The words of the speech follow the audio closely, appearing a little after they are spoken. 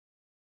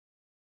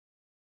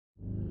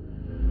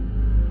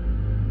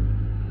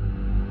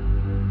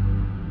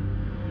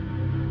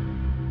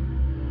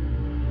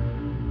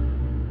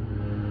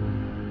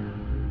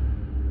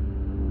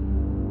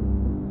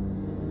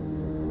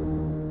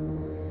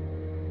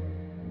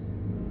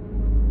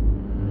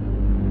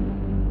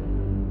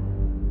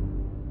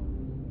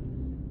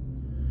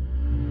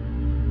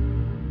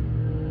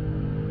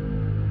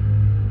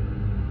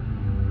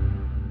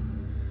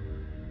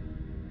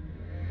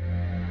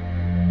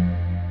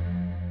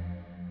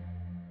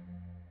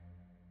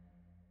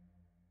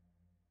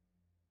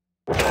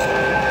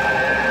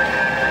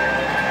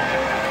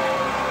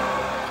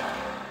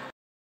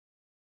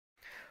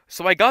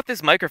So I got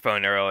this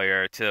microphone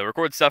earlier to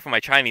record stuff in my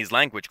Chinese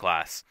language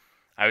class.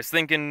 I was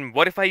thinking,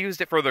 what if I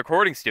used it for the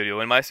recording studio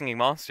in My Singing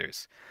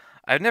Monsters?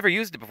 I've never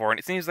used it before and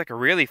it seems like a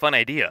really fun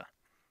idea.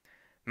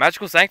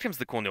 Magical Sanctum's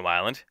the cool new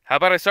island. How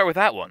about I start with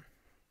that one?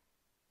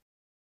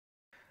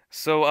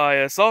 So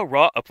I saw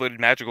Raw uploaded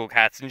Magical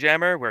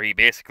Katzenjammer, where he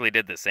basically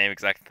did the same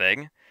exact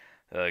thing.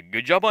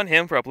 Good job on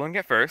him for uploading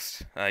it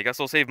first. I guess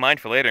I'll save mine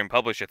for later and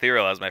publish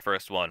Ethereal as my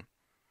first one.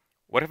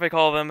 What if I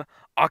call them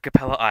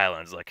acapella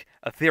islands, like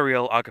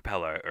Ethereal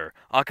Acapella or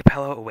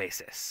Acapella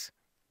Oasis?